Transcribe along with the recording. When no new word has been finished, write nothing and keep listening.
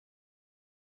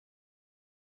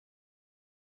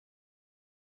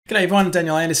G'day everyone,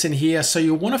 Daniel Anderson here. So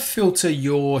you'll want to filter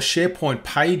your SharePoint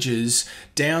pages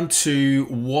down to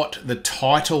what the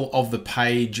title of the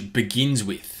page begins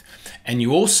with. And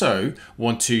you also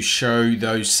want to show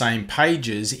those same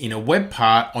pages in a web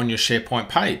part on your SharePoint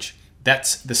page.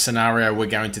 That's the scenario we're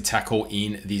going to tackle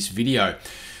in this video.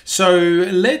 So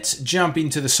let's jump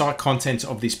into the site contents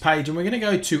of this page, and we're going to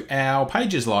go to our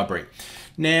pages library.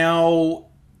 Now,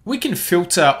 we can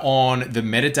filter on the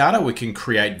metadata. We can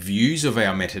create views of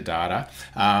our metadata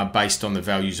based on the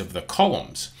values of the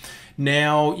columns.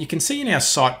 Now, you can see in our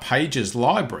site pages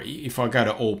library, if I go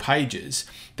to all pages,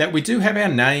 that we do have our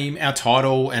name, our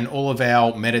title, and all of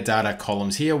our metadata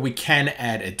columns here. We can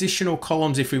add additional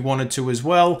columns if we wanted to as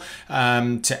well,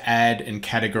 to add and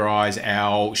categorize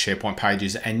our SharePoint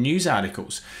pages and news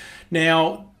articles.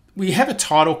 Now, we have a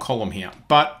title column here,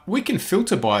 but we can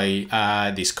filter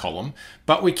by this column,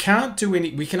 but we can't do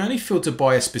any, we can only filter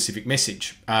by a specific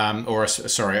message, or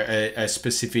a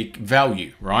specific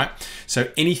value, right?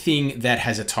 So anything that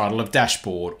has a title of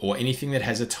dashboard or anything that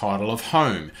has a title of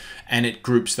home, and it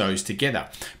groups those together.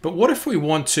 But what if we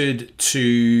wanted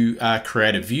to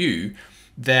create a view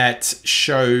that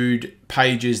showed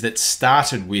pages that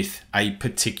started with a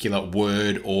particular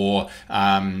word or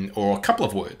a couple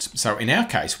of words? So in our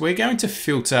case, we're going to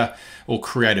filter or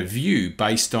create a view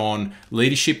based on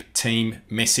leadership team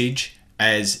message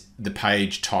as the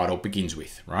page title begins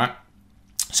with, right?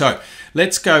 So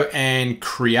let's go and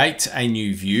create a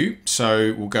new view.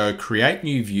 So we'll go create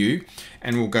new view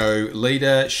and we'll go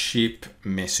leadership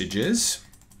messages.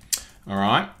 All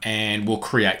right, and we'll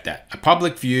create that, a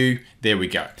public view. There we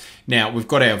go. Now we've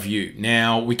got our view.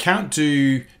 Now we can't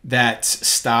do that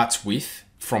starts with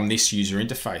from this user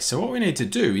interface. So what we need to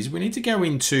do is we need to go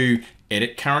into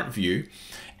edit current view.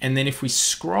 And then if we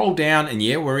scroll down, and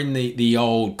yeah, we're in the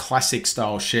old classic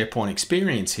style SharePoint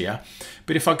experience here.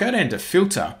 But if I go down to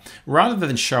filter, rather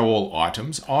than show all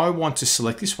items, I want to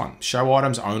select this one, show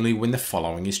items only when the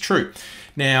following is true.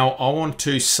 Now I want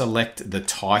to select the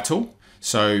title.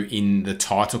 So in the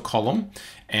title column,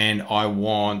 and I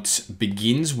want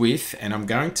begins with, and I'm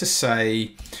going to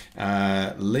say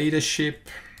leadership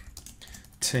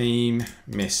team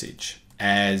message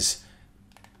as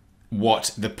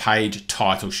what the page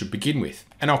title should begin with.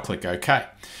 And I'll click OK.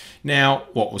 Now,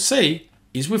 what we'll see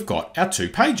is we've got our two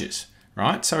pages,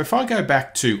 right? So if I go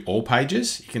back to all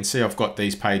pages, you can see I've got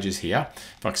these pages here.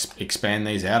 If I expand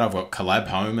these out, I've got collab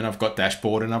home, and I've got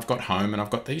dashboard, and I've got home, and I've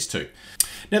got these two.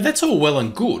 Now that's all well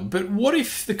and good, but what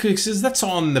if because that's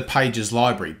on the pages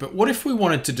library, but what if we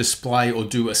wanted to display or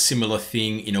do a similar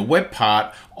thing in a web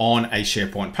part on a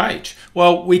SharePoint page?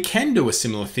 Well, we can do a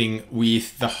similar thing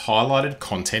with the highlighted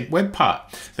content web part.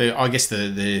 I guess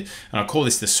and I call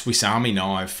this the Swiss Army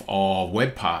knife of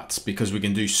web parts, because we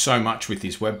can do so much with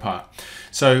this web part.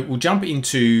 So we'll jump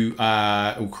into,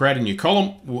 we'll create a new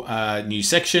column, new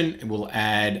section, and we'll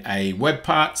add a web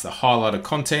part. It's the highlighted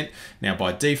content. Now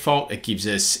by default, it gives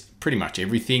us pretty much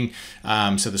everything.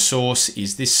 So the source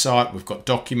is this site. We've got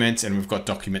documents, and we've got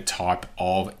document type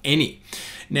of any.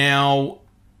 Now,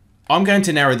 I'm going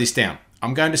to narrow this down.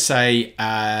 I'm going to say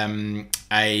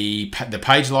the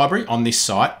page library on this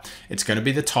site. It's going to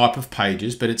be the type of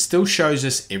pages, but it still shows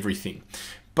us everything.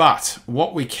 But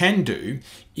what we can do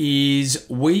is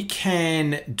we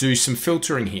can do some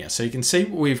filtering here. So you can see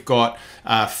we've got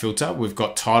filter, we've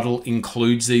got title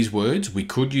includes these words. We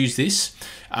could use this.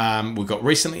 We've got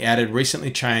recently added,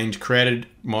 recently changed, created,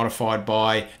 modified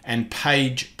by, and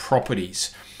page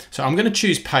properties. So I'm going to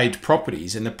choose page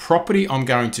properties, and the property I'm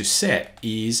going to set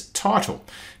is title.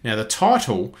 Now the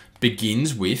title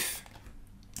begins with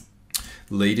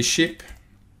leadership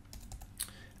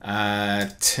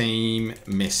team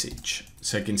message.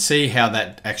 So you can see how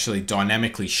that actually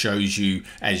dynamically shows you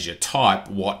as you type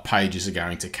what pages are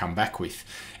going to come back with.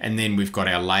 And then we've got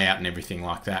our layout and everything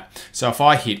like that. So if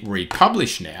I hit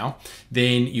republish now,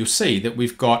 then you'll see that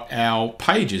we've got our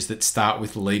pages that start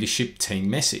with leadership team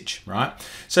message, right?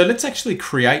 So let's actually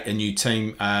create a new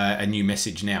team, a new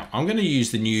message now. I'm going to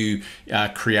use the new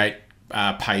create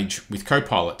page with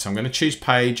Copilot. So I'm going to choose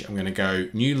page. I'm going to go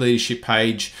new leadership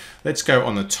page. Let's go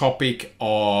on the topic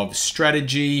of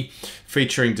strategy,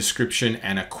 featuring description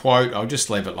and a quote. I'll just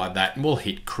leave it like that, and we'll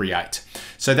hit create.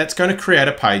 So that's going to create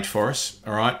a page for us,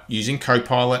 all right, using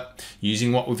Copilot,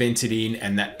 using what we've entered in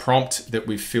and that prompt that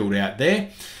we've filled out there.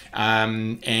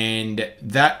 and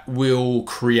that will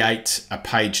create a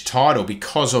page title.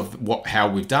 Because of how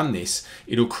we've done this,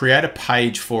 it'll create a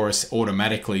page for us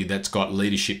automatically that's got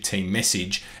leadership team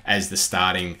message as the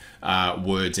starting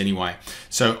words anyway.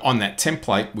 So on that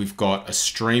template, we've got a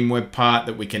stream web part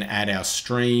that we can add our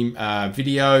stream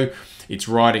video. It's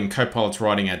writing, Copilot's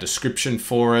writing our description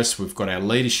for us. We've got our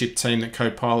leadership team that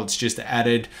Copilot's just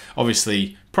added.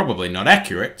 Obviously, probably not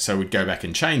accurate, so we'd go back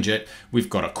and change it. We've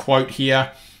got a quote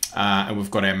here, and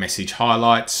we've got our message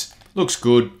highlights. Looks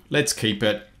good, let's keep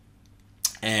it.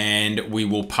 And we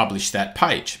will publish that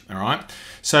page, all right?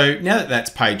 So now that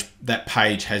that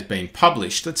page has been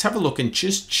published, let's have a look and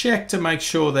just check to make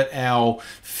sure that our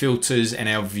filters and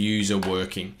our views are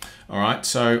working. All right,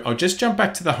 so I'll just jump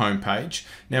back to the home page.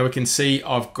 Now we can see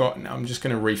I'm just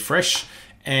gonna refresh,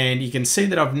 and you can see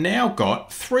that I've now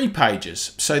got 3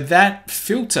 pages. So that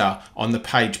filter on the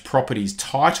page properties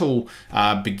title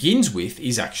begins with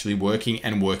is actually working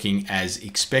and working as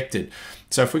expected.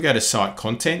 So if we go to site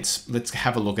contents, let's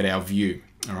have a look at our view.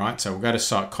 All right, so we'll go to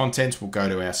site contents, we'll go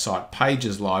to our site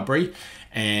pages library,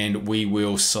 and we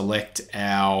will select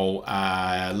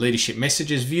our leadership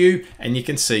messages view, and you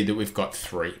can see that we've got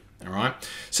 3. All right,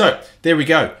 so there we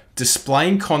go.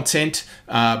 Displaying content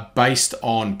based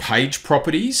on page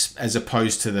properties as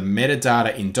opposed to the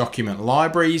metadata in document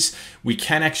libraries. We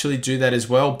can actually do that as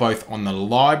well, both on the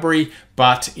library,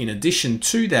 but in addition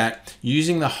to that,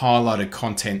 using the highlighted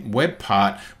content web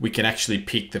part, we can actually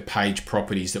pick the page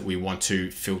properties that we want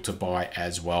to filter by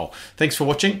as well. Thanks for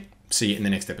watching. See you in the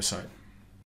next episode.